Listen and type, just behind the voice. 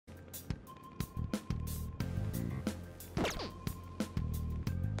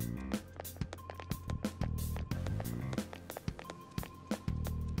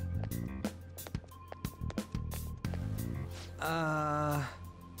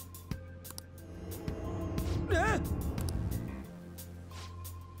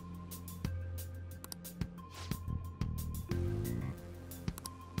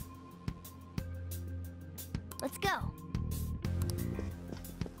Let's go.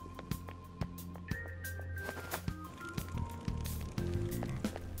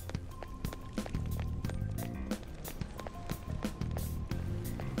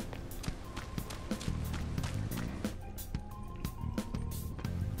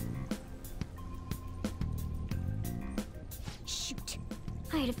 Shoot.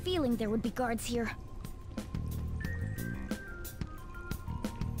 I had a feeling there would be guards here.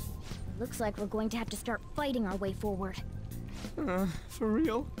 Looks like we're going to have to start fighting our way forward. For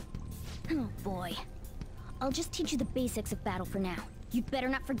real? Oh boy. I'll just teach you the basics of battle for now. You'd better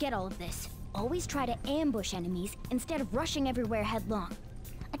not forget all of this. Always try to ambush enemies instead of rushing everywhere headlong.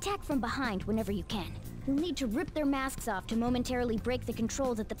 Attack from behind whenever you can. You'll need to rip their masks off to momentarily break the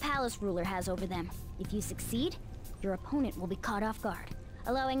control that the palace ruler has over them. If you succeed, your opponent will be caught off guard,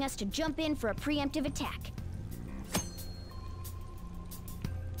 allowing us to jump in for a preemptive attack.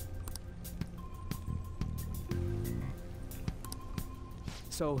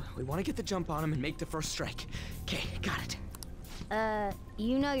 So, we want to get the jump on him and make the first strike. Okay, got it.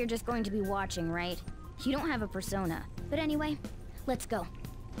 You know you're just going to be watching, right? You don't have a persona. But anyway, let's go.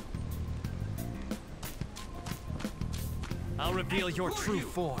 I'll reveal your true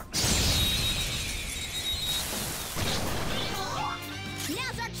form.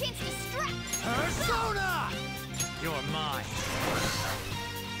 Now's our chance to strike! Persona! You're mine.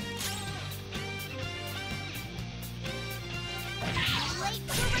 Late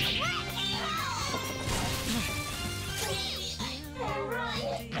to regret!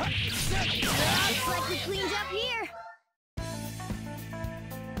 Looks like we cleaned up here!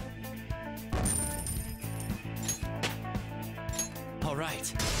 All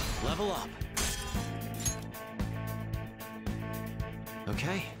right, level up.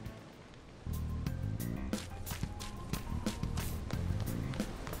 Okay.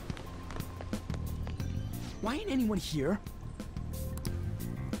 Why ain't anyone here?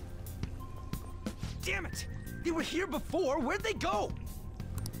 Damn it! They were here before! Where'd they go?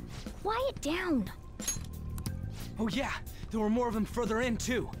 Quiet down. Oh yeah, there were more of them further in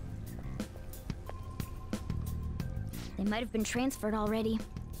too. They might have been transferred already.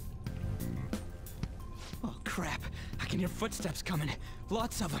 Oh crap, I can hear footsteps coming.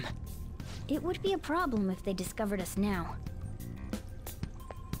 Lots of them. It would be a problem if they discovered us now.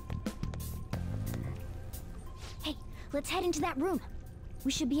 Hey, let's head into that room.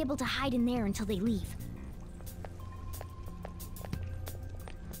 We should be able to hide in there until they leave.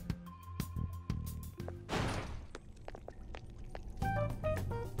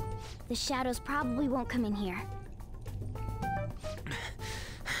 The shadows probably won't come in here.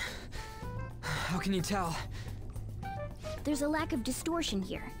 How can you tell? There's a lack of distortion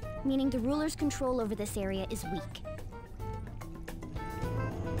here, meaning the ruler's control over this area is weak.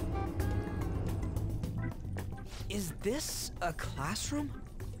 Is this a classroom?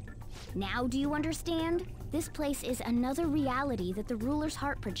 Now do you understand? This place is another reality that the ruler's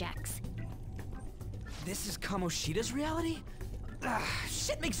heart projects. This is Kamoshida's reality?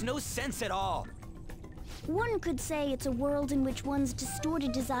 Shit makes no sense at all. One could say it's a world in which one's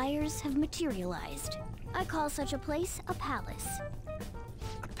distorted desires have materialized. I call such a place a palace.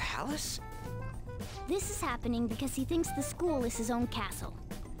 A palace? This is happening because he thinks the school is his own castle.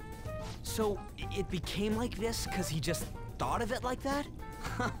 So, it became like this because he just thought of it like that?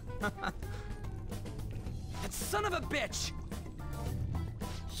 That son of a bitch!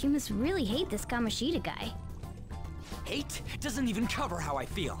 You must really hate this Kamoshida guy. Hate doesn't even cover how I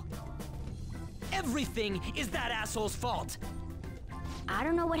feel. Everything is that asshole's fault! I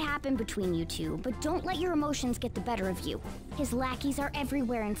don't know what happened between you two, but don't let your emotions get the better of you. His lackeys are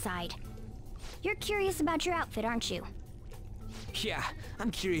everywhere inside. You're curious about your outfit, aren't you? Yeah,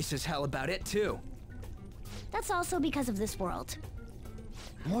 I'm curious as hell about it too. That's also because of this world.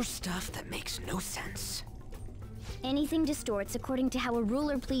 More stuff that makes no sense. Anything distorts according to how a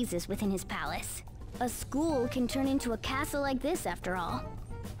ruler pleases within his palace. A school can turn into a castle like this, after all.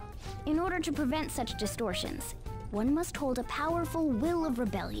 In order to prevent such distortions, one must hold a powerful will of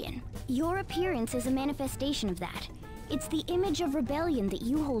rebellion. Your appearance is a manifestation of that. It's the image of rebellion that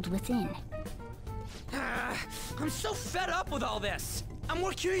you hold within. I'm so fed up with all this! I'm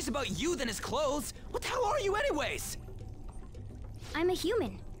more curious about you than his clothes! What the hell are you anyways? I'm a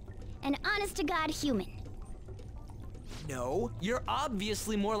human. An honest-to-God human. No, you're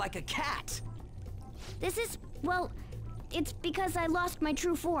obviously more like a cat! This is, well, it's because I lost my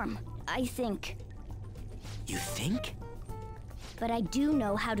true form, I think. You think? but I do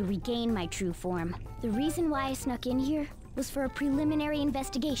know how to regain my true form. The reason why I snuck in here was for a preliminary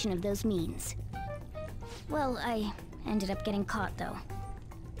investigation of those means. Well, I ended up getting caught, though.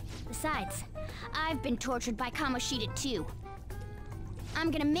 Besides, I've been tortured by Kamoshida, too. I'm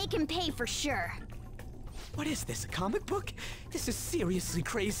gonna make him pay for sure. What is this, a comic book? This is seriously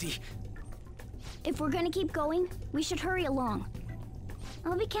crazy. If we're gonna keep going, we should hurry along.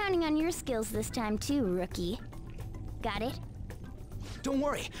 I'll be counting on your skills this time, too, rookie. Got it? Don't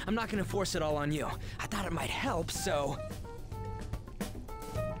worry, I'm not gonna force it all on you. I thought it might help, so...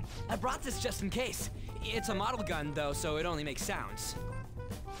 I brought this just in case. It's a model gun, though, so it only makes sounds.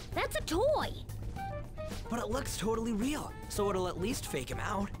 That's a toy! But it looks totally real, so it'll at least fake him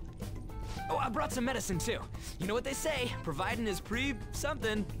out. Oh, I brought some medicine, too. You know what they say, providing is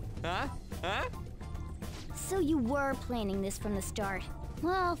something. Huh? Huh? So you were planning this from the start.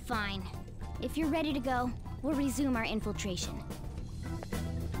 Well, fine. If you're ready to go, we'll resume our infiltration.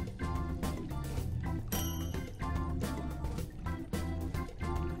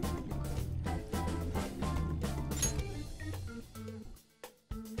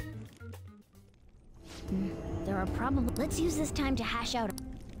 There are probably... Let's use this time to hash out...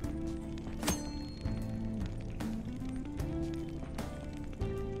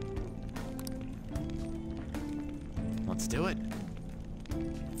 Let's do it.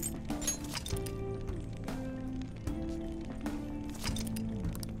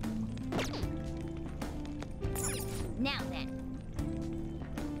 Now then.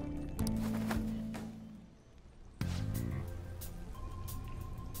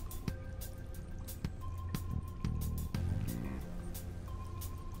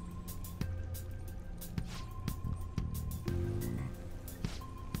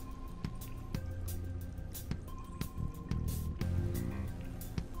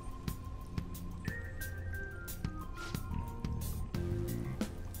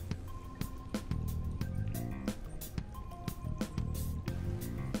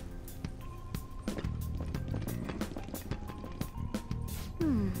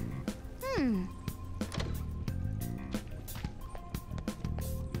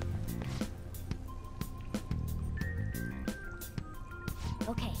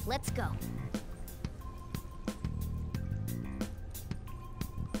 Okay, let's go.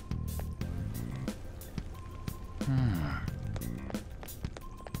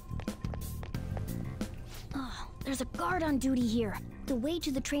 Oh, there's a guard on duty here. The way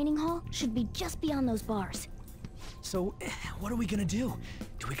to the training hall should be just beyond those bars. So, what are we gonna do?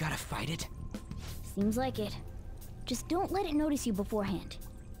 Do we gotta fight it? Seems like it. Just don't let it notice you beforehand.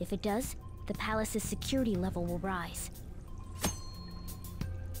 If it does, the palace's security level will rise.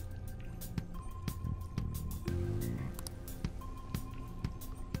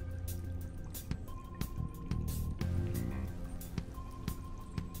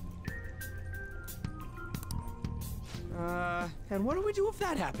 And what do we do if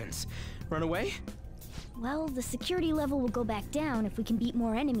that happens? Run away? Well, the security level will go back down if we can beat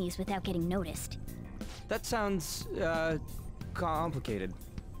more enemies without getting noticed. That sounds, complicated.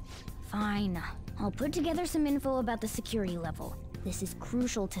 Fine. I'll put together some info about the security level. This is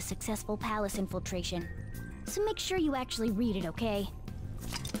crucial to successful palace infiltration. So make sure you actually read it, okay?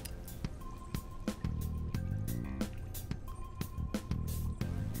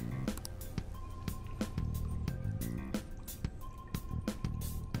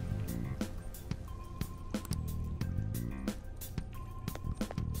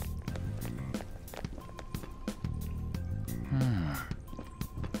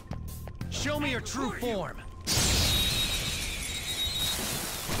 Show me your true form.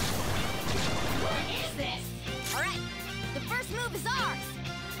 What is this? All right, the first move is ours.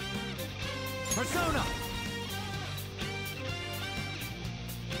 Persona!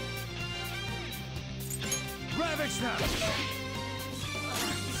 Ravage them!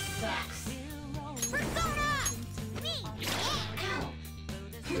 Persona! Me!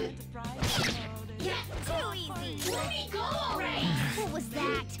 Too easy! Let me go already! What was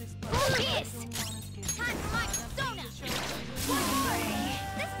that? Focus! Time for my persona! The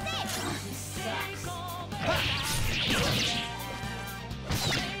six!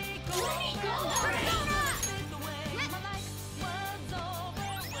 Let me go! Persona! Time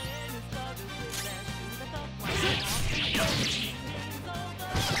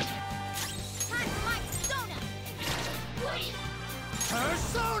for my persona!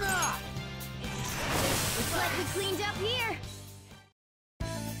 Persona! Looks like we cleaned up here!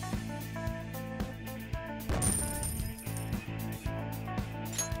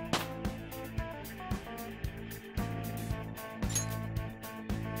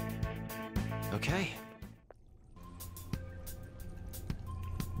 Okay.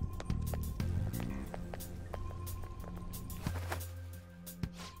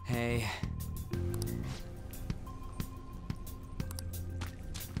 way.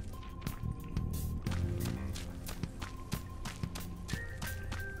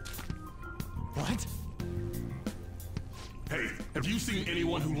 What? Hey, have you seen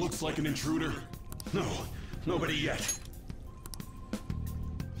anyone who looks like an intruder? No, nobody yet.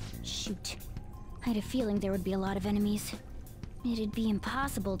 Shoot. I had a feeling there would be a lot of enemies. It'd be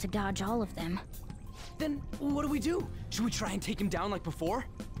impossible to dodge all of them. Then what do we do? Should we try and take him down like before?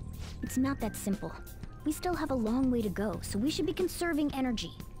 It's not that simple. We still have a long way to go, so we should be conserving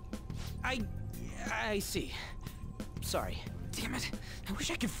energy. I see. Sorry. Damn it. I wish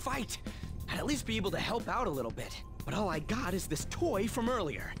I could fight. I'd at least be able to help out a little bit. But all I got is this toy from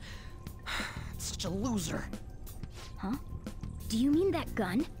earlier. Such a loser. Huh? Do you mean that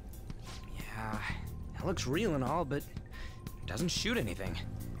gun? Yeah, it looks real and all, but it doesn't shoot anything.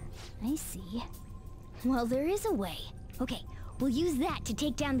 I see. Well, there is a way. Okay, we'll use that to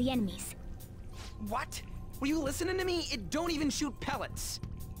take down the enemies. What? Were you listening to me? It don't even shoot pellets.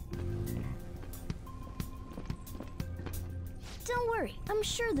 Don't worry, I'm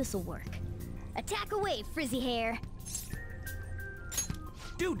sure this'll work. Attack away, frizzy hair.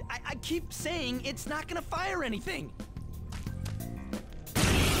 Dude, I keep saying it's not gonna fire anything.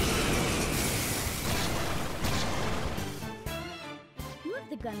 You have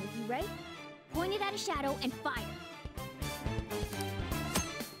the gun with you, right? Point it at a shadow and fire.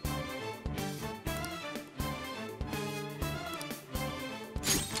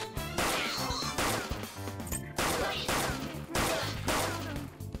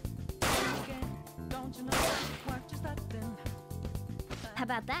 How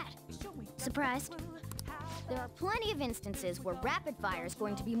about that? Surprised? There are plenty of instances where rapid fire is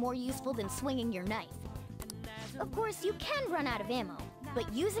going to be more useful than swinging your knife. Of course, you can run out of ammo,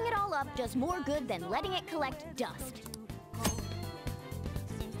 but using it all up does more good than letting it collect dust.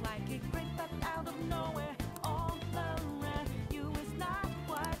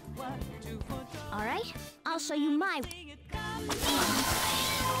 All right, I'll show you my...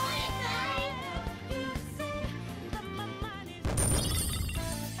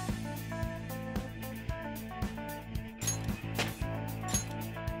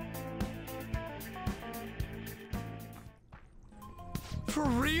 For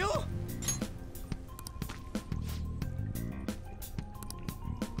real?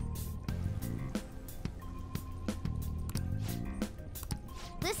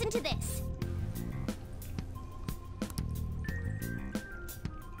 Listen to this.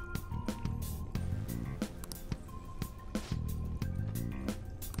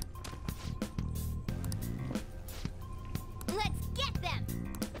 Let's get them!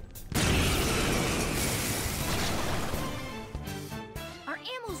 Our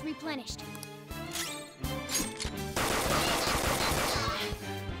ammo's replenished.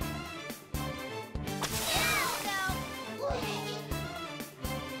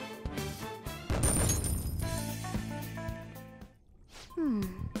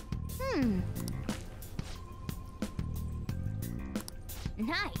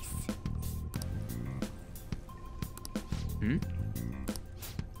 Nice. Hmm?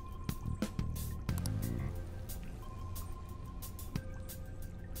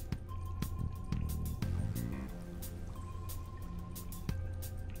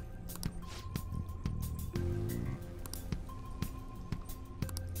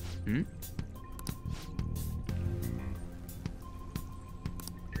 Hmm?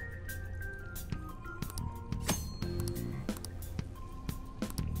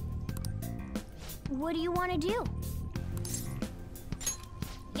 What do you want to do?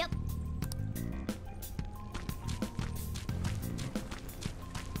 Yep.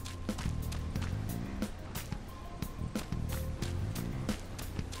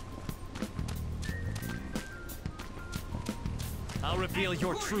 I'll reveal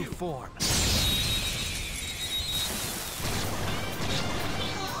your true form.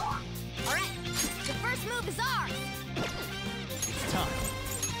 All right, the first move is ours. It's time.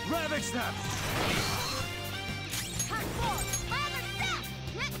 Ravage them! Hardcore, lavender step.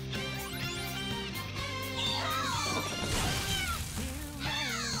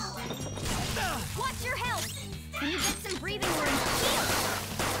 Watch your health. Can you get some breathing room?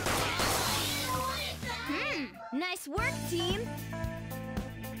 Nice work, team.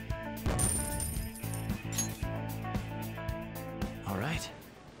 All right.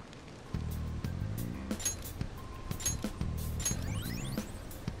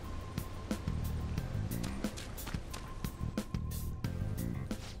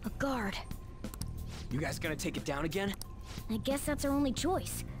 A guard. You guys gonna take it down again? I guess that's our only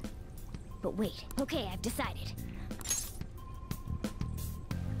choice. But wait. Okay, I've decided.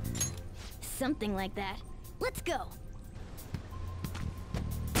 Something like that. Let's go!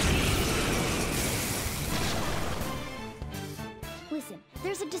 Listen,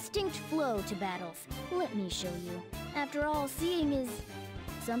 there's a distinct flow to battles. Let me show you. After all, seeing is...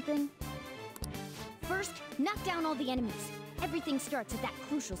 something. First, knock down all the enemies. Everything starts at that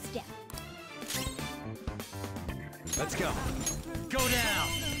crucial step. Let's go. Go down!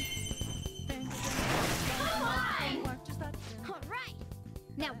 Come on! Alright!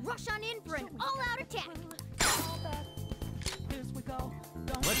 Now rush on in for an all-out attack!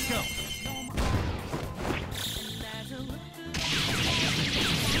 Let's go.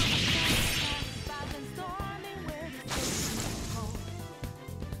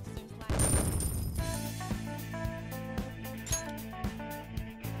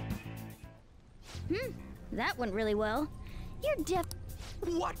 That went really well. You're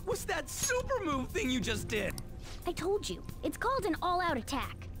What was that super move thing you just did? I told you, it's called an all-out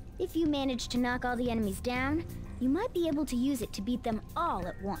attack. If you manage to knock all the enemies down, you might be able to use it to beat them all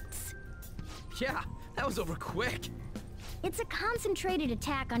at once. Yeah, that was over quick. It's a concentrated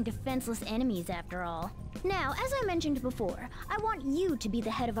attack on defenseless enemies, after all. Now, as I mentioned before, I want you to be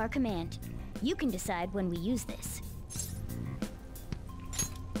the head of our command. You can decide when we use this.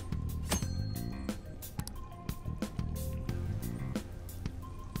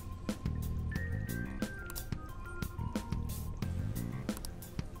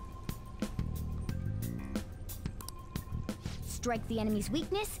 Strike the enemy's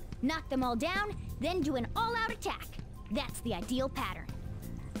weakness, knock them all down, then do an all-out attack. That's the ideal pattern.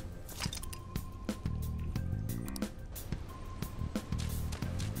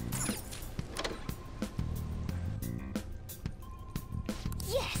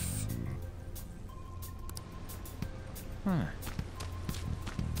 Yes!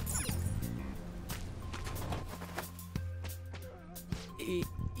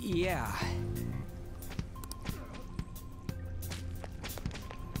 Yeah.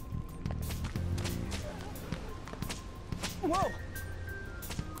 Whoa!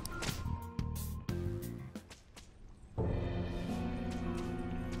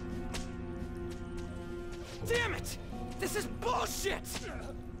 Damn it! This is bullshit!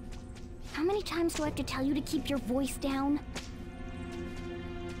 How many times do I have to tell you to keep your voice down?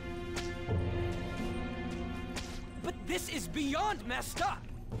 But this is beyond messed up!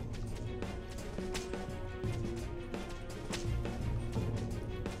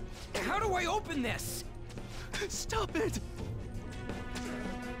 How do I open this? Stop it!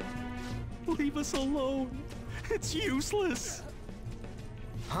 Leave us alone. It's useless.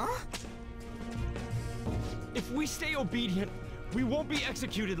 Huh? If we stay obedient, we won't be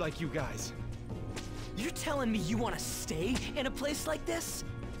executed like you guys. You're telling me you want to stay in a place like this?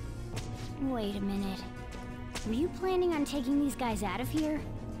 Wait a minute. Were you planning on taking these guys out of here?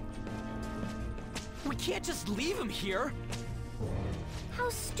 We can't just leave them here! How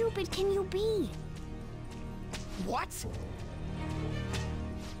stupid can you be? What?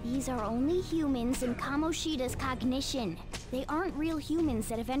 These are only humans in Kamoshida's cognition. They aren't real humans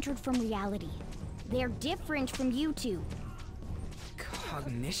that have entered from reality. They're different from you two.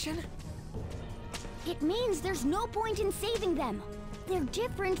 Cognition? It means there's no point in saving them. They're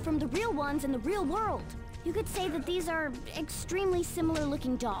different from the real ones in the real world. You could say that these are extremely similar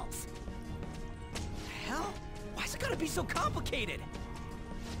looking dolls. Hell? Why's it gotta be so complicated?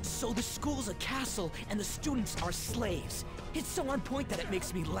 So the school's a castle and the students are slaves. It's so on point that it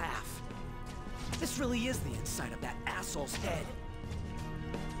makes me laugh. This really is the inside of that asshole's head.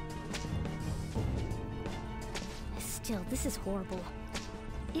 Still, this is horrible.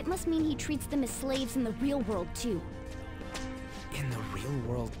 It must mean he treats them as slaves in the real world, too. In the real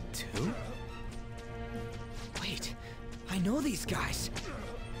world, too? Wait, I know these guys.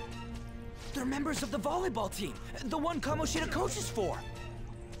 They're members of the volleyball team, the one Kamoshida coaches for.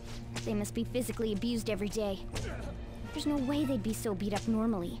 They must be physically abused every day. There's no way they'd be so beat up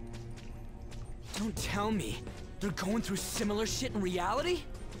normally. Don't tell me they're going through similar shit in reality?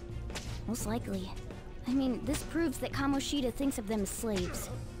 Most likely. I mean, this proves that Kamoshida thinks of them as slaves.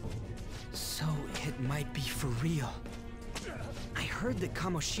 So it might be for real. I heard that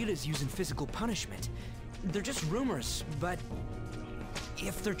Kamoshida's using physical punishment. They're just rumors, but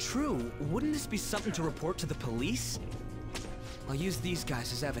if they're true, wouldn't this be something to report to the police? I'll use these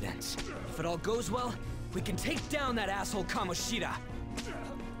guys as evidence. If it all goes well, we can take down that asshole Kamoshida.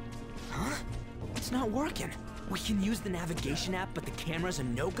 Huh? It's not working. We can use the navigation app, but the camera's a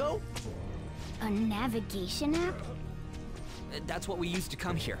no-go? A navigation app? That's what we used to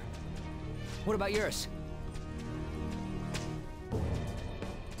come here. What about yours?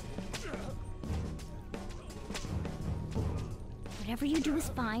 Whatever you do is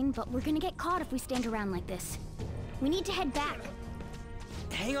fine, but we're gonna get caught if we stand around like this. We need to head back.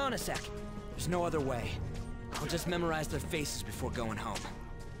 Hang on a sec. There's no other way. I'll just memorize their faces before going home.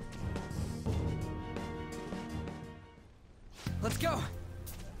 Let's go!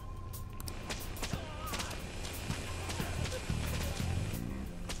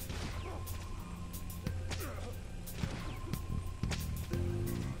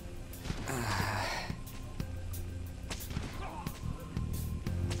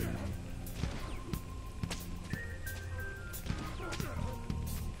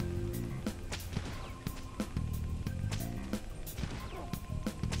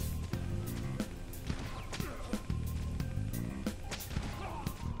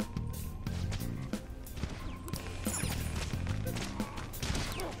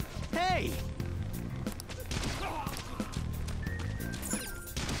 Hey!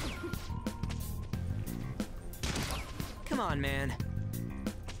 Come on, man.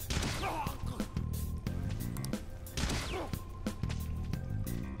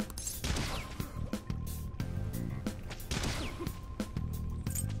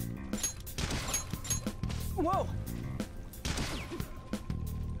 Whoa!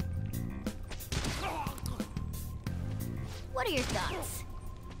 What are your thoughts?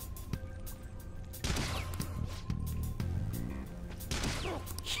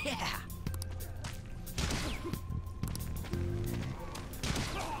 Yeah!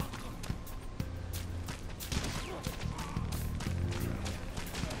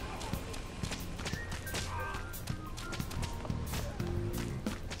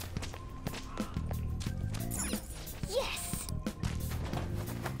 Yes!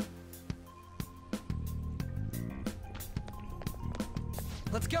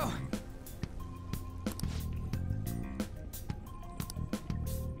 Let's go!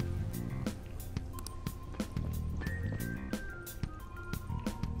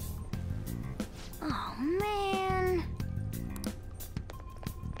 Oh, man.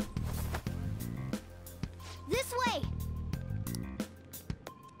 This way!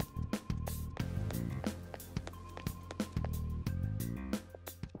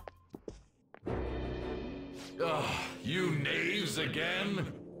 Ugh, you knaves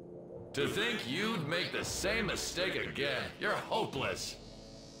again? To think you'd make the same mistake again. You're hopeless.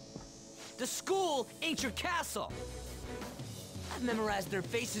 The school ain't your castle! I've memorized their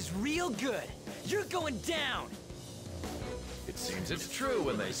faces real good. You're going down! It seems it's true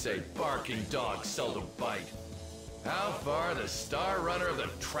when they say barking dogs seldom bite. How far the star runner of the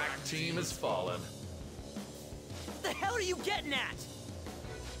track team has fallen. What the hell are you getting at?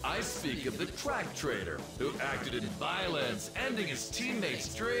 I speak of the track trader who acted in violence, ending his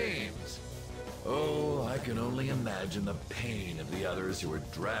teammates' dreams. Oh, I can only imagine the pain of the others who were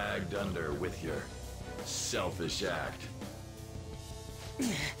dragged under with your selfish act.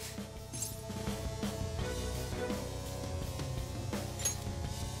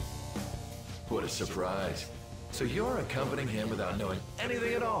 What a surprise. So you're accompanying him without knowing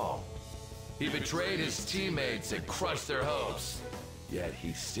anything at all. He betrayed his teammates and crushed their hopes. Yet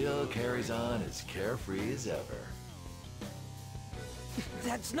he still carries on as carefree as ever.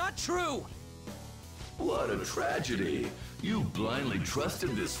 That's not true! What a tragedy. You blindly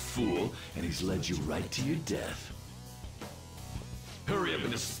trusted this fool, and he's led you right to your death. Hurry up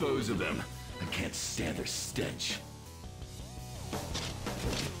and dispose of them. I can't stand their stench.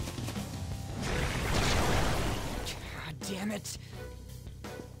 God damn it!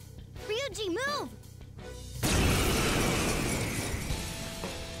 Ryuji, move!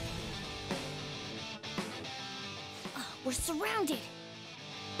 Oh, we're surrounded!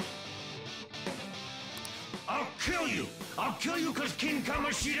 I'll kill you! I'll kill you because King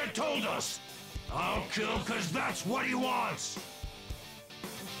Kamoshida told us! I'll kill because that's what he wants!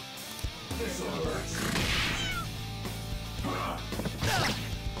 This'll hurt.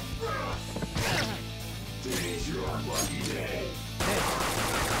 Today's your unlucky day.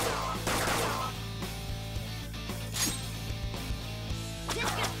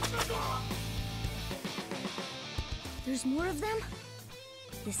 There's more of them?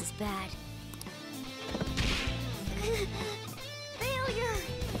 This is bad. Failure!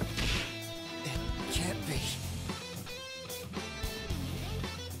 It can't be.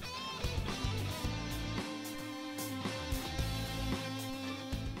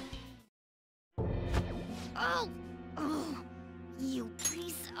 Oh! Oh! You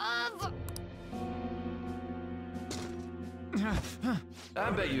piece of... I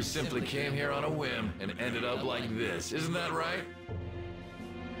bet you simply came here on a whim and ended up like this, isn't that right?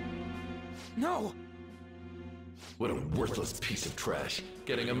 No! What a worthless piece of trash,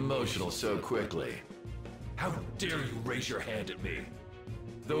 getting emotional so quickly. How dare you raise your hand at me?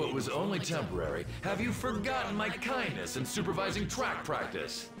 Though it was only temporary, have you forgotten my kindness in supervising track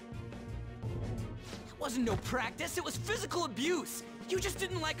practice? It wasn't no practice, it was physical abuse. You just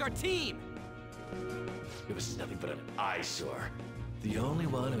didn't like our team. It was nothing but an eyesore. The only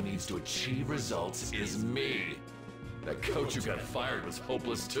one who needs to achieve results is me. That coach who got fired was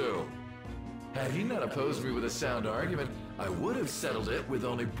hopeless too. Had he not opposed me with a sound argument, I would have settled it with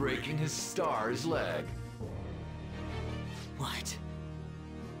only breaking his star's leg. What?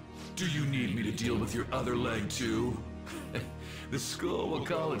 Do you need me to deal with your other leg too? The school will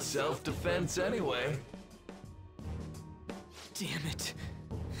call it self-defense anyway. Damn it.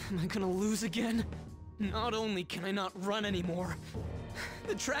 Am I gonna lose again? Not only can I not run anymore,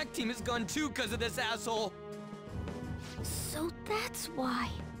 the track team is gone too because of this asshole. So that's why.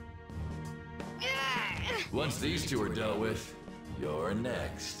 Once these two are dealt with, you're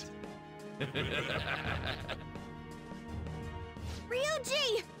next.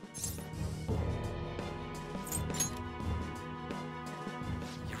 Ryuji!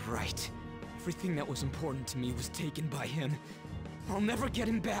 You're right. Everything that was important to me was taken by him. I'll never get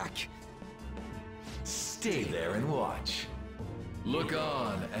him back. Stay there and watch. Look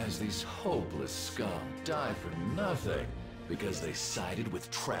on as these hopeless scum die for nothing because they sided with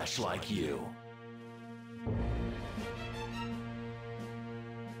trash like you.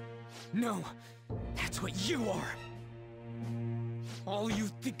 No, that's what you are. All you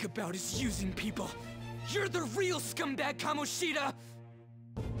think about is using people. You're the real scumbag, Kamoshida!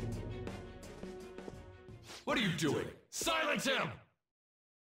 What are you doing? Silence him!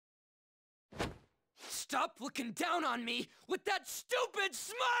 Stop looking down on me with that stupid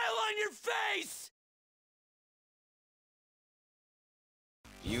smile on your face!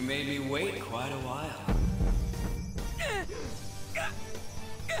 You made me wait quite a while.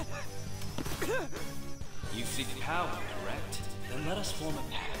 You seek power, correct? Then let us form a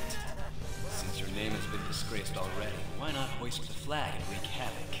pact. Since your name has been disgraced already, why not hoist the flag and wreak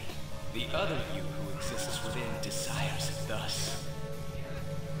havoc? The other you who exists within desires it thus.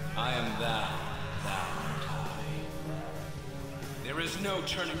 I am thou, thou art I. There is no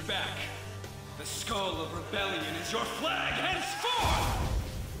turning back. The skull of rebellion is your flag henceforth!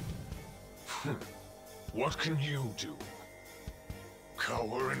 What can you do?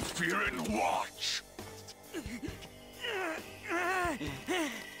 Cower in fear and watch!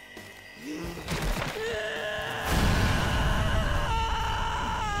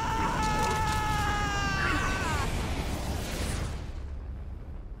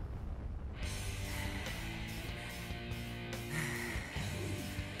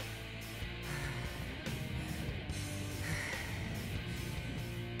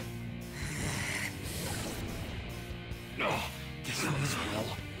 This one's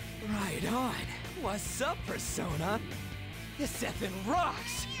well. Right on. What's up, Persona? This effing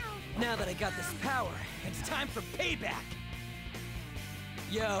rocks! Now that I got this power, it's time for payback!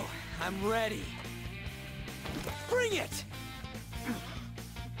 Yo, I'm ready. Bring it!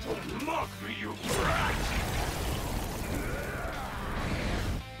 Don't mock me, you brat!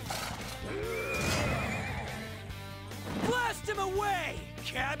 Blast him away,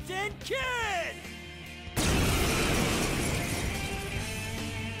 Captain Kid!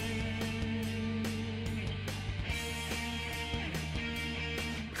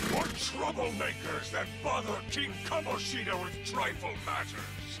 What troublemakers that bother King Kamoshida with trifle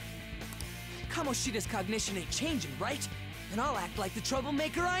matters? Kamoshida's cognition ain't changing, right? Then I'll act like the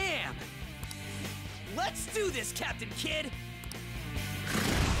troublemaker I am. Let's do this, Captain Kid!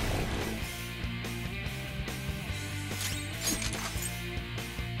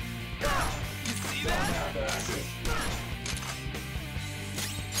 You see that?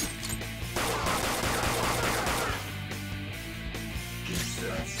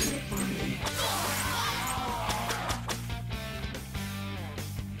 That's it for me.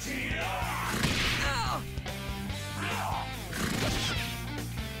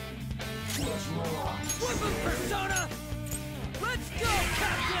 Flip him, Persona! Let's go,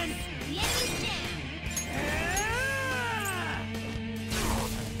 Captain!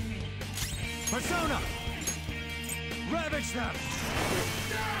 Persona! Ravage them!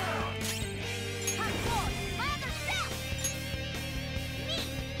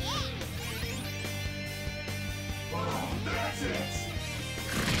 That's it!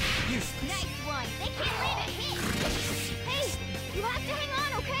 Useless. Nice one. They can't land a hit. Hey, you have to hang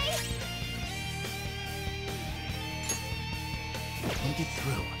on, okay? Think it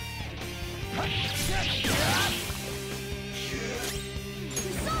through.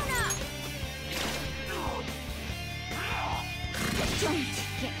 Persona! Don't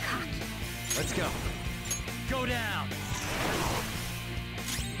get cocky. Let's go. go down!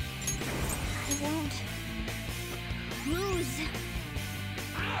 I won't lose.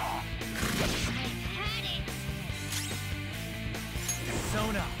 I've had it.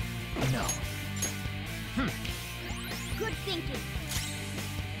 Sona! No. Good thinking.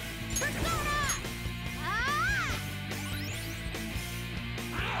 Persona!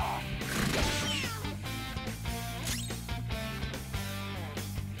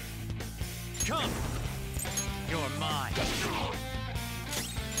 Come! You're mine.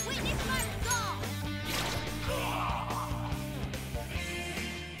 Witness my resolve!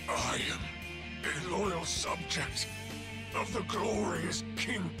 I am a loyal subject of the glorious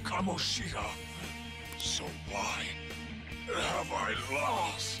King Kamoshida. So why have I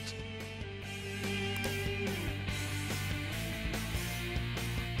lost?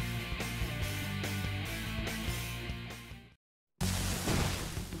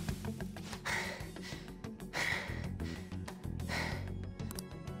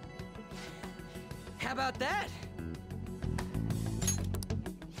 How about that?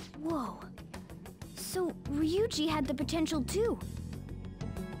 Whoa. So, Ryuji had the potential too.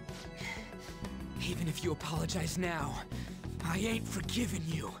 Even if you apologize now, I ain't forgiving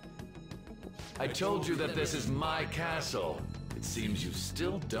you. I told you that this is my castle. It seems you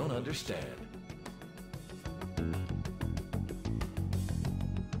still don't understand.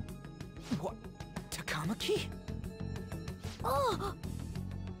 What? Takamaki? Oh!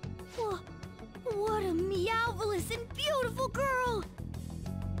 What a meowvelous and beautiful girl!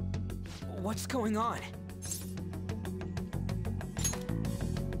 What's going on?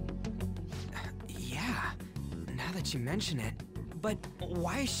 Yeah, now that you mention it. But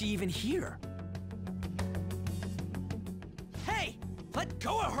why is she even here? Hey! Let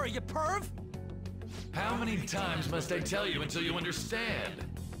go of her, you perv! How many times must I tell you until you understand?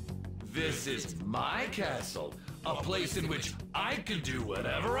 This is my castle, a place in which I can do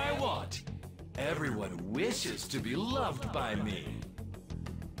whatever I want. Everyone wishes to be loved by me.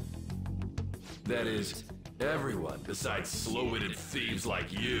 That is, everyone besides slow-witted thieves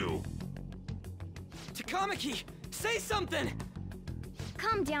like you. Takamaki! Say something!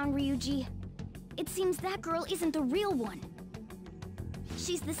 Calm down, Ryuji. It seems that girl isn't the real one.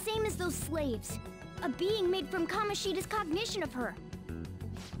 She's the same as those slaves. A being made from Kamoshida's cognition of her.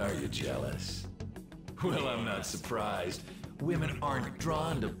 Are you jealous? Well, I'm not surprised. Women aren't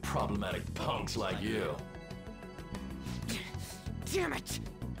drawn to problematic punks like you. Damn it!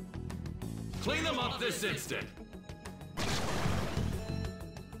 Clean them up this instant!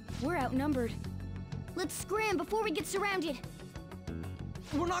 We're outnumbered. Let's scram before we get surrounded.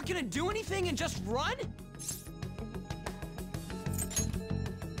 We're not gonna do anything and just run?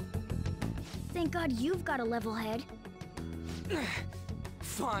 Thank God you've got a level head.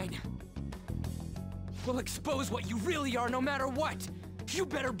 Fine. We'll expose what you really are no matter what. You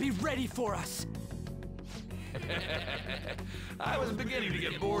better be ready for us. I was beginning to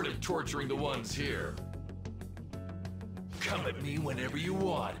get bored of torturing the ones here. Come at me whenever you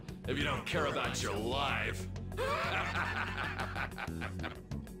want, if you don't care about your life.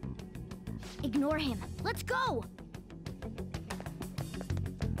 Ignore him. Let's go!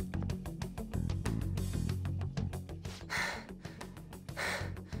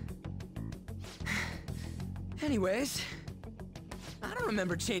 Anyways, I don't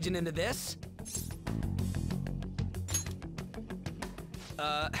remember changing into this.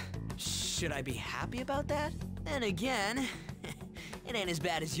 Should I be happy about that? Then again, it ain't as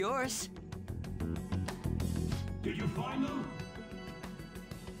bad as yours. Did you find them?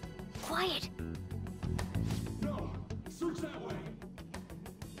 Quiet! No. Search that way.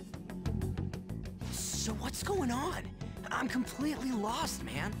 So what's going on? I'm completely lost,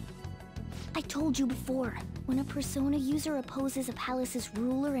 man. I told you before, when a Persona user opposes a palace's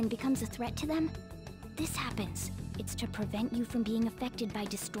ruler and becomes a threat to them, this happens. It's to prevent you from being affected by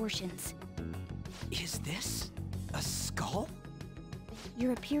distortions. Is this a skull?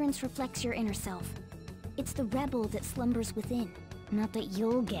 Your appearance reflects your inner self. It's the rebel that slumbers within. Not that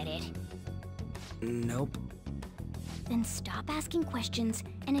you'll get it. Nope. Then stop asking questions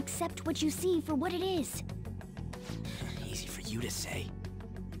and accept what you see for what it is. Easy for you to say.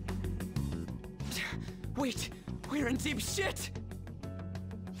 Wait, we're in deep shit!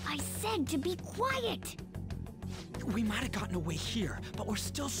 I said to be quiet! We might have gotten away here, but we're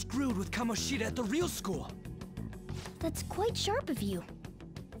still screwed with Kamoshida at the real school. That's quite sharp of you.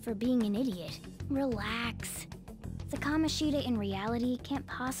 For being an idiot. Relax. The Kamoshida in reality can't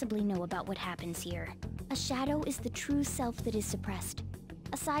possibly know about what happens here. A shadow is the true self that is suppressed.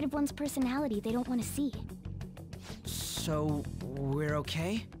 A side of one's personality they don't want to see. So, we're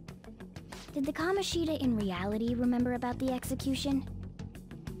okay? Did the Kamoshida in reality remember about the execution?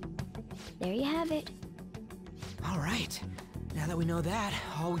 There you have it. All right. Now that we know that,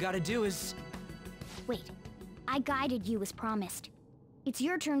 all we gotta do is... Wait, I guided you as promised. It's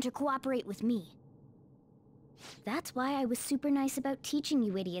your turn to cooperate with me. That's why I was super nice about teaching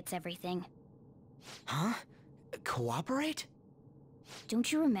you idiots everything. Huh? Cooperate?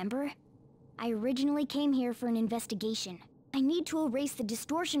 Don't you remember? I originally came here for an investigation. I need to erase the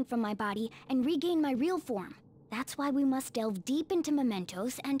distortion from my body and regain my real form. That's why we must delve deep into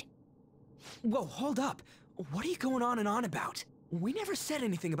mementos and... Whoa, hold up. What are you going on and on about? We never said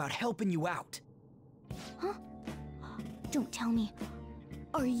anything about helping you out. Huh? Don't tell me.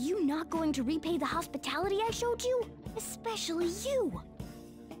 Are you not going to repay the hospitality I showed you? Especially you.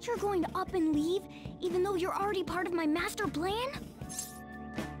 You're going to up and leave, even though you're already part of my master plan?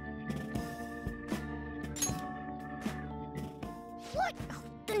 What?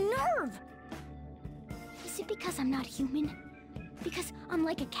 The nerve! Is it because I'm not human? Because I'm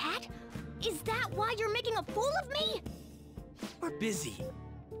like a cat? Is that why you're making a fool of me? We're busy.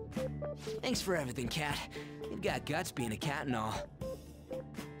 Thanks for everything, Cat. You've got guts being a cat and all.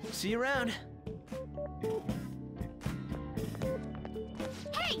 See you around.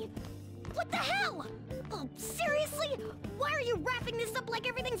 Hey! What the hell? Oh, seriously? Why are you wrapping this up like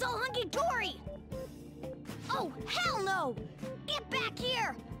everything's all hunky-dory? Oh, hell no! Get back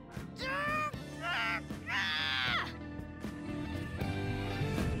here!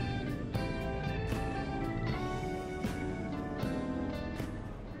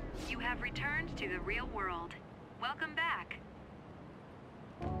 You have returned to the real world. Welcome back.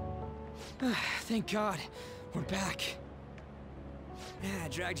 Thank God. We're back. Yeah, I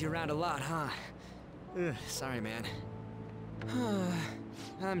dragged you around a lot, huh? Sorry, man.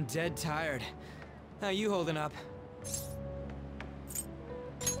 I'm dead tired. How you holding up?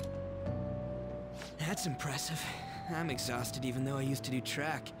 That's impressive. I'm exhausted even though I used to do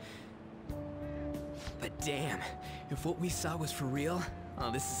track. But damn, if what we saw was for real,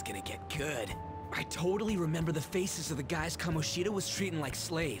 oh, this is gonna get good. I totally remember the faces of the guys Kamoshida was treating like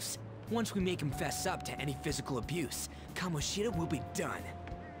slaves. Once we make him fess up to any physical abuse, Kamoshida will be done.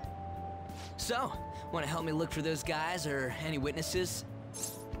 So, wanna help me look for those guys or any witnesses?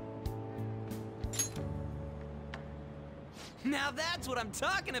 Now that's what I'm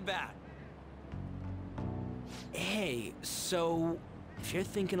talking about! Hey, so if you're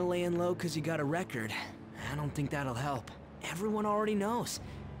thinking of laying low cause you got a record, I don't think that'll help. Everyone already knows.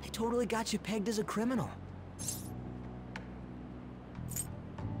 They totally got you pegged as a criminal.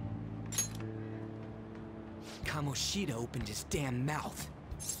 Kamoshida opened his damn mouth.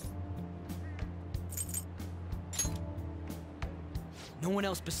 No one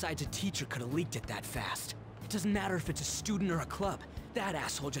else besides a teacher could have leaked it that fast. It doesn't matter if it's a student or a club. That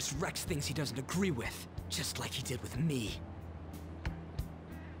asshole just wrecks things he doesn't agree with. Just like he did with me.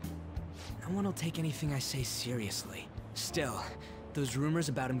 No one will take anything I say seriously. Still, those rumors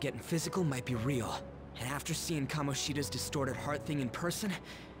about him getting physical might be real. And after seeing Kamoshida's distorted heart thing in person,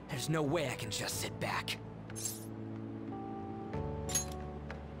 there's no way I can just sit back.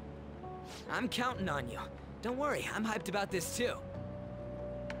 I'm counting on you. Don't worry, I'm hyped about this too.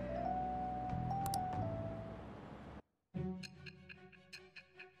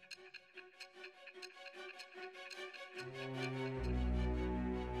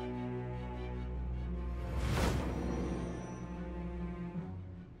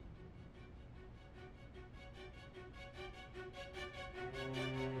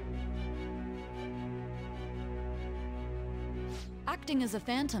 Acting as a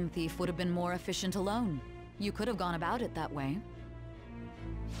phantom thief would have been more efficient alone. You could have gone about it that way.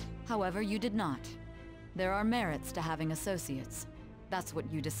 However, you did not. There are merits to having associates. That's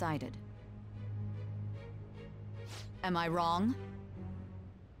what you decided. Am I wrong?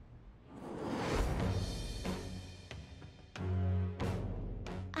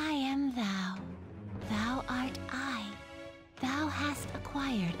 I am thou. Thou art I. Thou hast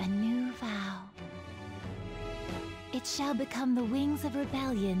acquired a new vow. It shall become the wings of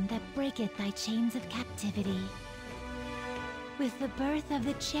rebellion that breaketh thy chains of captivity. With the birth of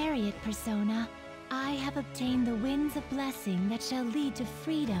the chariot persona, I have obtained the winds of blessing that shall lead to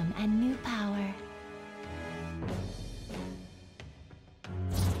freedom and new power.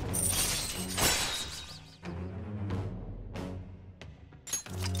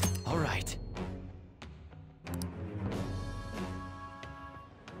 All right.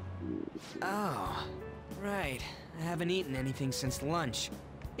 Oh, right. I haven't eaten anything since lunch.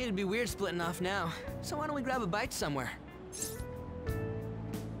 It'd be weird splitting off now, so why don't we grab a bite somewhere?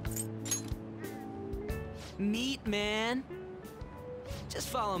 Meat, man. Just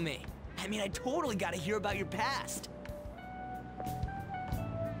follow me. I mean, I totally gotta hear about your past.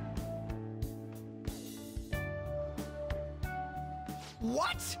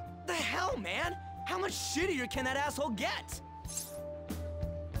 What? The hell, man? How much shittier can that asshole get?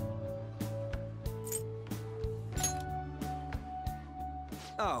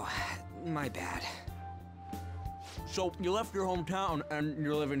 Oh, my bad. So, you left your hometown and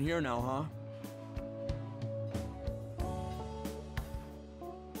you're living here now, huh?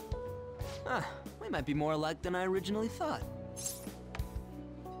 Huh, we might be more alike than I originally thought.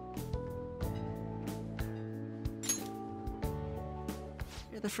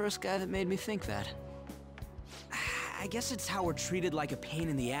 You're the first guy that made me think that. I guess it's how we're treated like a pain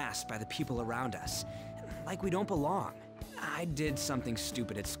in the ass by the people around us. Like we don't belong. I did something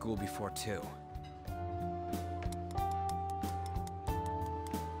stupid at school before, too.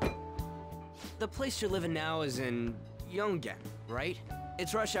 The place you're living now is in Yongen, right?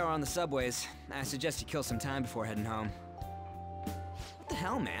 It's rush hour on the subways. I suggest you kill some time before heading home. What the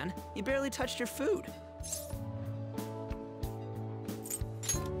hell, man? You barely touched your food.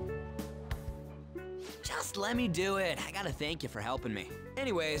 Just let me do it. I gotta thank you for helping me.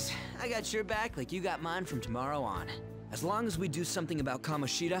 Anyways, I got your back like you got mine from tomorrow on. As long as we do something about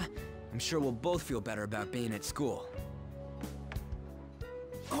Kamoshida, I'm sure we'll both feel better about being at school.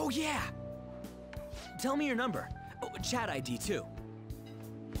 Oh yeah! Tell me your number. Oh, chat ID too.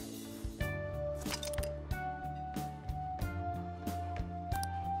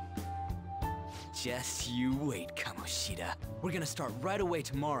 Just you wait, Kamoshida. We're gonna start right away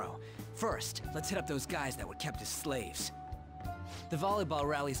tomorrow. First, let's hit up those guys that were kept as slaves. The volleyball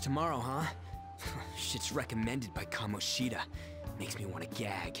rally's tomorrow, huh? Shit's recommended by Kamoshida. Makes me want to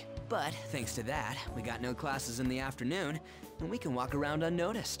gag. But thanks to that, we got no classes in the afternoon, and we can walk around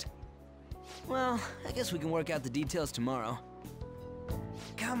unnoticed. Well, I guess we can work out the details tomorrow.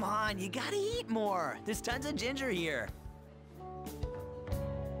 Come on, you gotta eat more. There's tons of ginger here.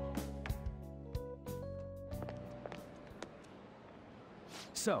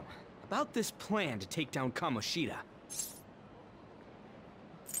 So, about this plan to take down Kamoshida.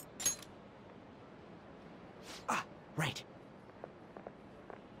 Ah, right.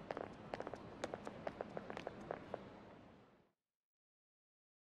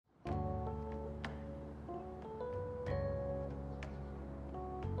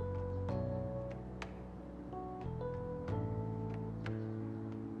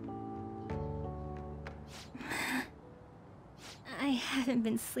 I haven't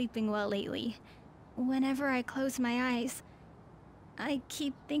been sleeping well lately. Whenever I close my eyes, I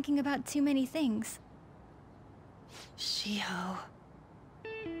keep thinking about too many things. Shiho.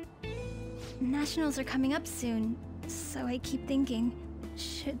 Nationals are coming up soon, so I keep thinking,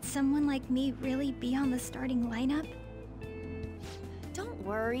 should someone like me really be on the starting lineup? Don't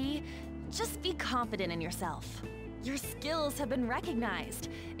worry. Just be confident in yourself. Your skills have been recognized.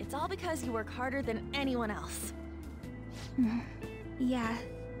 It's all because you work harder than anyone else. Yeah.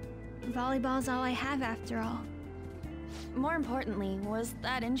 Volleyball's all I have after all. More importantly, was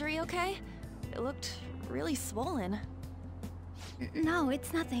that injury okay? It looked really swollen. No,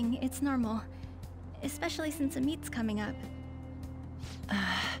 it's nothing. It's normal. Especially since a meet's coming up.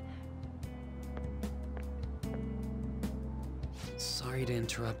 Sorry to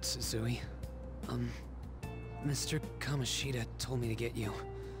interrupt, Suzui. Mr. Kamoshida told me to get you.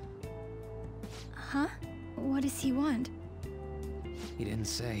 Huh? What does he want? He didn't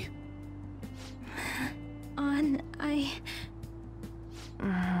say.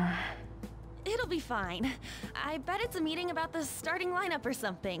 It'll be fine. I bet it's a meeting about the starting lineup or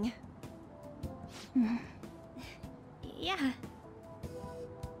something. Yeah.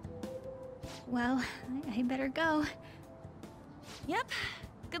 Well, I better go. Yep.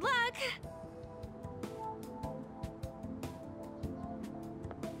 Good luck!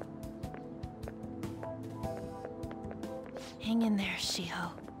 Hang in there,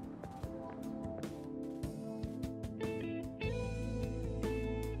 Shiho.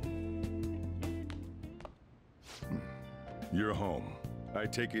 You're home. I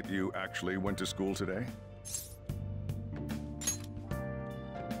take it you actually went to school today?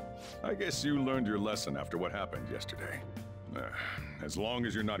 I guess you learned your lesson after what happened yesterday. As long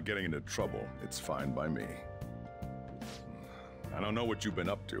as you're not getting into trouble, it's fine by me. I don't know what you've been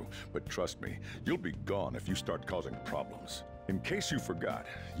up to, but trust me, you'll be gone if you start causing problems. In case you forgot,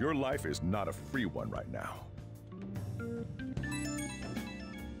 your life is not a free one right now.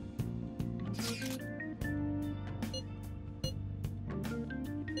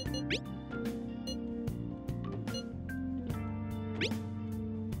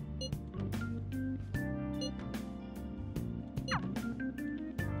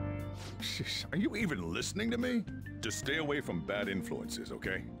 Are you even listening to me? Just stay away from bad influences,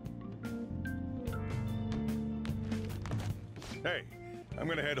 okay? Hey, I'm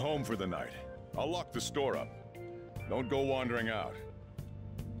gonna head home for the night. I'll lock the store up. Don't go wandering out.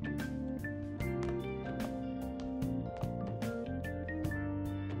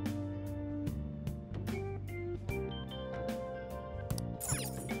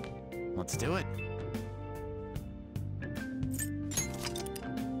 Let's do it.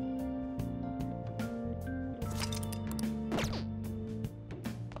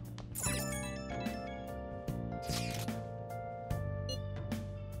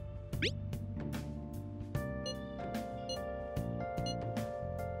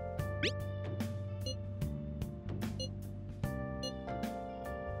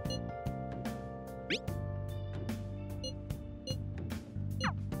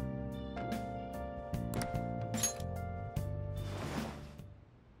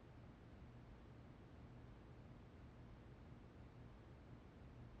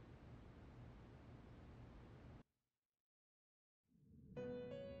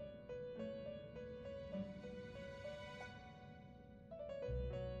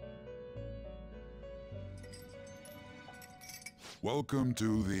 Welcome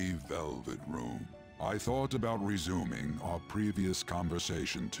to the Velvet Room. I thought about resuming our previous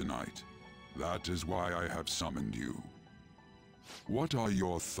conversation tonight. That is why I have summoned you. What are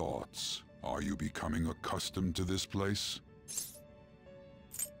your thoughts? Are you becoming accustomed to this place?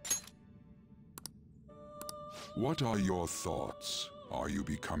 What are your thoughts? Are you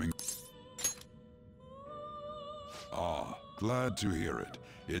becoming... Ah, glad to hear it.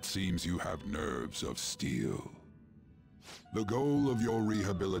 It seems you have nerves of steel. The goal of your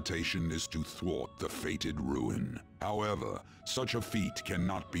rehabilitation is to thwart the fated ruin. However, such a feat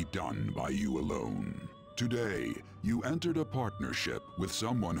cannot be done by you alone. Today, you entered a partnership with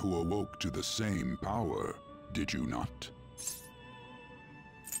someone who awoke to the same power, did you not?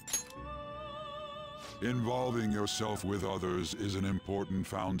 Involving yourself with others is an important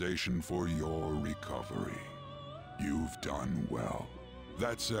foundation for your recovery. You've done well.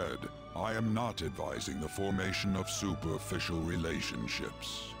 That said, I am not advising the formation of superficial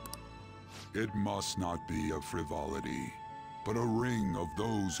relationships. It must not be a frivolity, but a ring of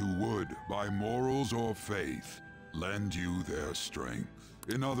those who would, by morals or faith, lend you their strength.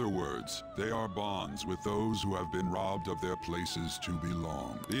 In other words, they are bonds with those who have been robbed of their places to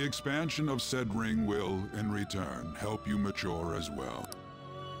belong. The expansion of said ring will, in return, help you mature as well.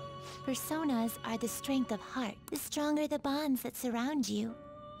 Personas are the strength of heart. The stronger the bonds that surround you,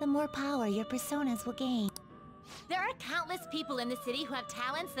 the more power your personas will gain. There are countless people in the city who have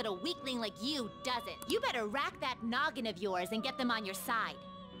talents that a weakling like you doesn't. You better rack that noggin of yours and get them on your side.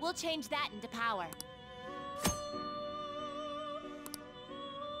 We'll change that into power.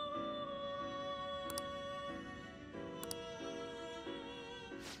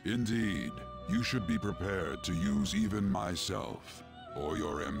 Indeed, you should be prepared to use even myself, or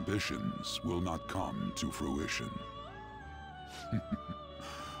your ambitions will not come to fruition.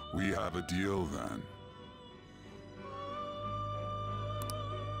 We have a deal then.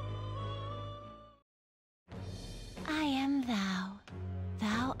 I am thou.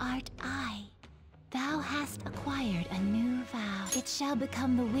 Thou art I. Thou hast acquired a new vow. It shall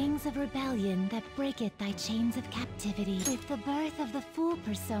become the wings of rebellion that breaketh thy chains of captivity. With the birth of the Fool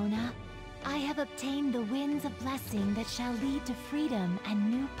persona, I have obtained the winds of blessing that shall lead to freedom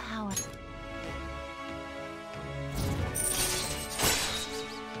and new power.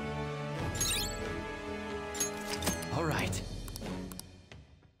 All right.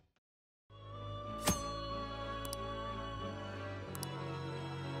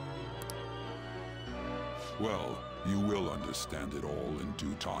 Well, you will understand it all in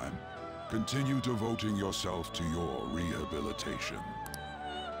due time. Continue devoting yourself to your rehabilitation.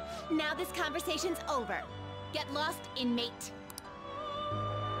 Now this conversation's over. Get lost, inmate.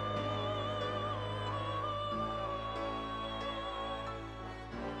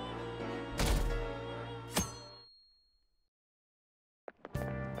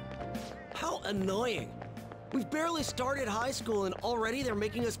 How annoying. We've barely started high school and already they're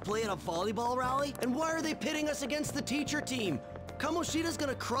making us play at a volleyball rally? And why are they pitting us against the teacher team? Kamoshida's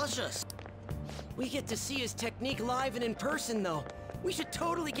gonna crush us. We get to see his technique live and in person though. We should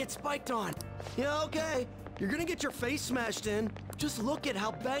totally get spiked on. Yeah, okay. You're gonna get your face smashed in. Just look at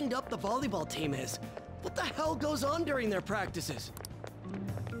how banged up the volleyball team is. What the hell goes on during their practices?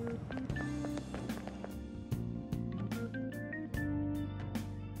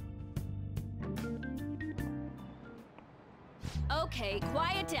 Okay,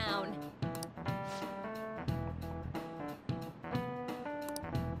 quiet down.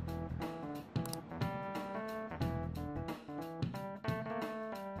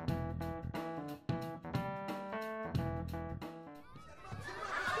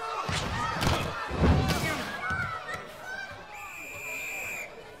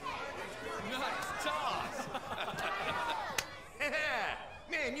 Nice toss!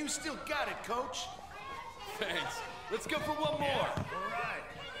 Man, you still got it, coach. Thanks. Let's go for one more. All right.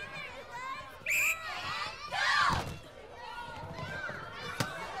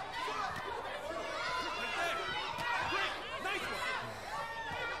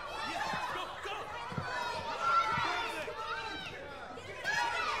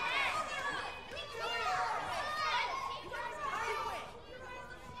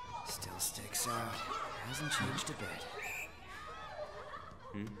 Still sticks out. Hasn't changed a bit.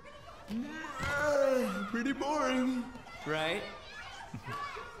 Pretty boring. Right?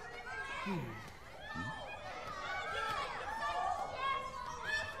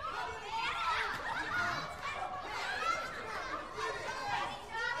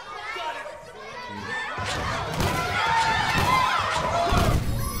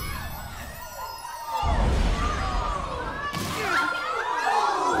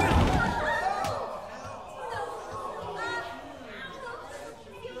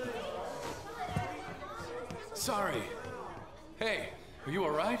 Sorry. Hey, are you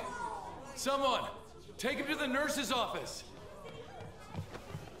all right? Someone, take him to the nurse's office.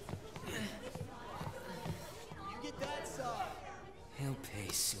 You get that side. He'll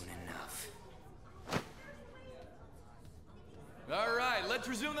pay soon enough. All right, let's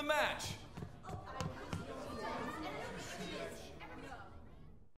resume the match.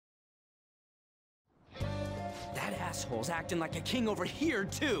 That asshole's acting like a king over here,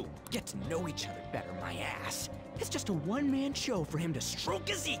 too. Get to know each other better, my ass. It's just a one-man show for him to stroke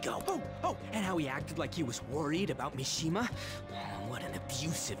his ego. Oh, and how he acted like he was worried about Mishima. Oh, what an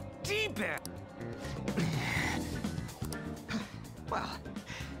abusive D-bag. Well,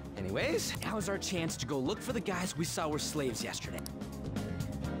 anyways, now's our chance to go look for the guys we saw were slaves yesterday.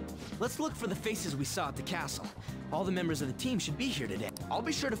 Let's look for the faces we saw at the castle. All the members of the team should be here today. I'll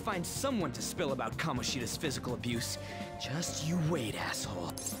be sure to find someone to spill about Kamoshida's physical abuse. Just you wait,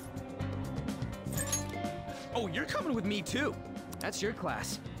 asshole. Oh, you're coming with me too. That's your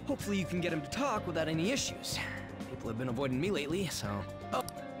class. Hopefully you can get him to talk without any issues. People have been avoiding me lately, so... Oh.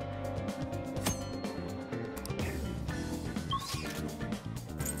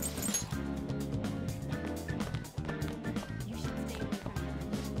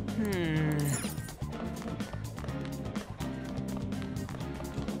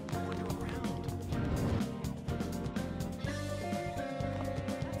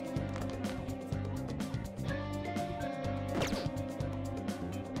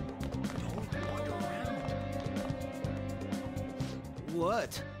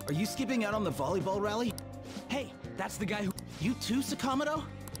 What? Are you skipping out on the volleyball rally? Hey, that's the guy who... You too, Sakamoto?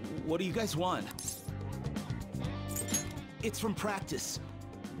 What do you guys want? It's from practice.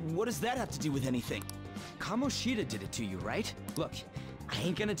 What does that have to do with anything? Kamoshida did it to you, right? Look, I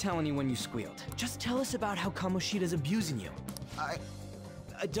ain't gonna tell anyone you squealed. Just tell us about how Kamoshida's abusing you. I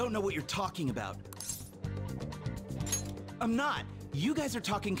don't know what you're talking about. I'm not. You guys are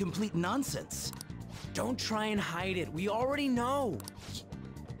talking complete nonsense. Don't try and hide it. We already know.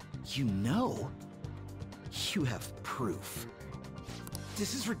 You know? You have proof.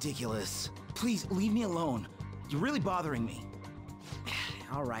 This is ridiculous. Please, leave me alone. You're really bothering me.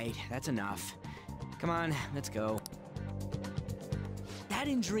 All right, that's enough. Come on, let's go. That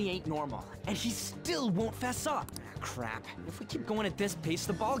injury ain't normal, and he still won't fess up. Crap. If we keep going at this pace,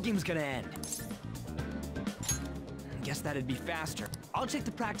 the ball game's gonna end. Guess that'd be faster. I'll check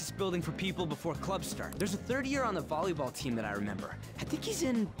the practice building for people before clubs start. There's a third year on the volleyball team that I remember. I think he's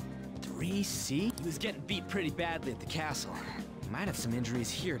in 3C? He was getting beat pretty badly at the castle. He might have some injuries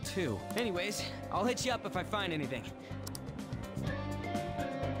here, too. Anyways, I'll hit you up if I find anything.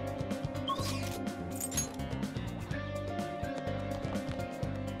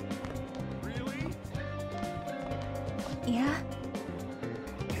 Really? Yeah?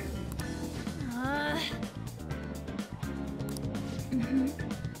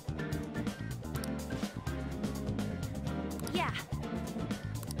 Yeah.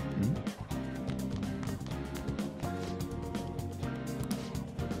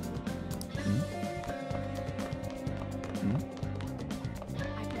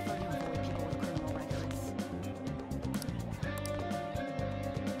 I prefer to avoid people with criminal records.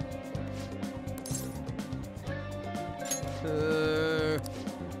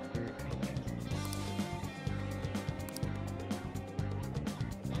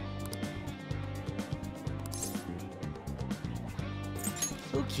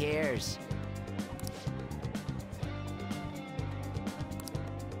 Who cares?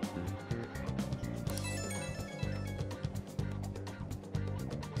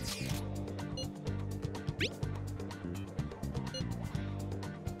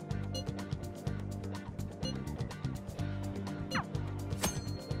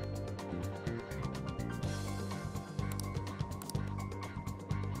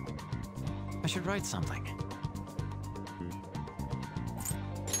 should write something.